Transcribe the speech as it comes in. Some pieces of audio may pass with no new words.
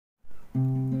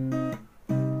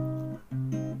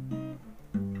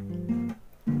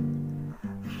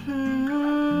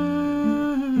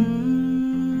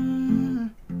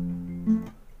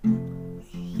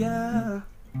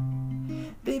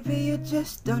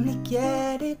wanna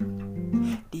get it?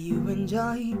 Do you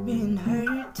enjoy being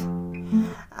hurt?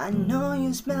 I know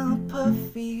you smell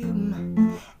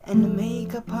perfume and the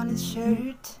makeup on his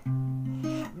shirt.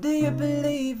 Do you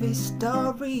believe his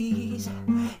stories?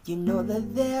 You know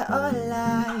that there are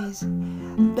lies.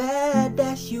 Bad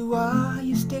as you are,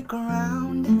 you stick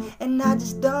around, and I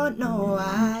just don't know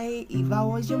why. If I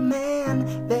was your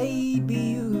man, baby,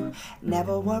 you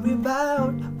never worry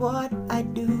about what I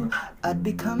do. I'd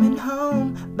be coming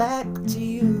home back to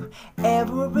you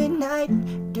every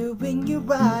night, doing you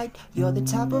right. You're the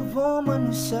type of woman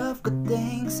who serves good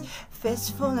things.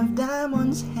 Fist full of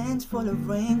diamonds, hands full of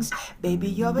rings. Baby,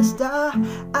 you're a star,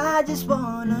 I just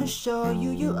wanna show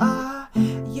you you are.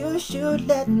 You should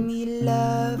let me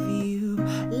love you.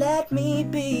 Let me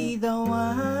be the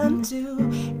one to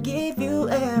give you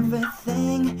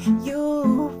everything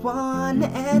you want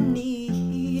and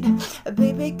need.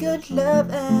 Baby, good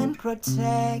love and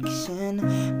protection.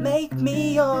 Make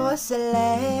me your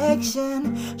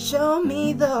selection. Show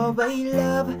me the way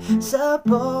love's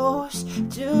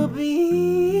supposed to be.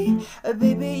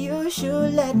 Baby, you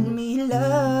should let me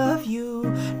love you,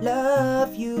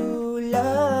 love you,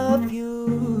 love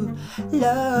you,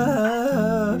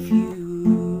 love you.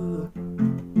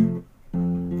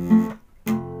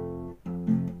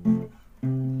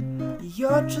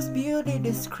 Your trust beauty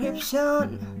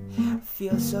description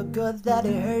feels so good that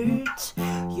it hurts.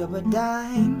 You're a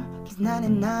dime, he's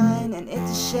 99, and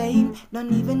it's a shame,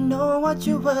 don't even know what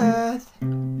you're worth.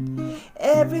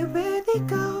 Everywhere they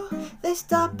go, they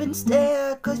stop and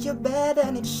stare, 'cause you're better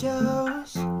and it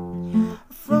shows.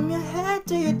 From your head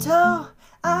to your toe,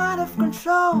 out of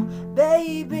control.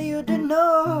 Baby, you don't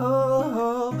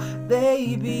know.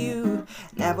 Baby, you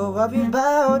never worry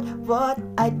about what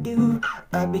I do.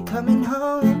 I'll be coming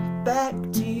home back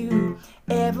to you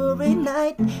every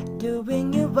night,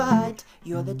 doing you right.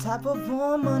 You're the type of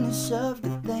woman who serves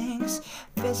good things.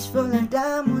 Fist full of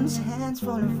diamonds, hands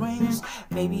full of rings.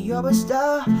 Baby, you're a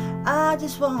star, I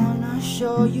just wanna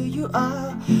show you you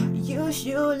are. You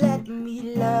should let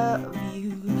me love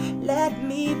you. Let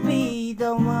me be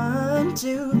the one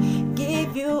to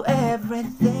give you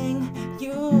everything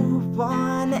you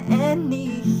want and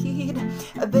need.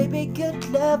 Baby, good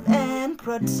love and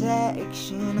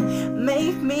protection.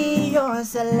 Make me your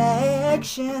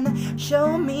selection.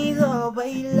 Show me the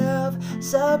way love's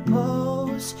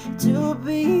supposed to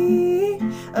be.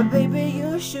 Baby,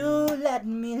 you should let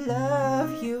me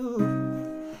love you.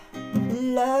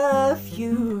 Love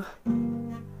you.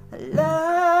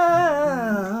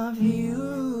 Love you.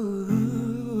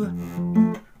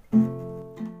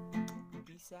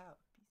 Peace out.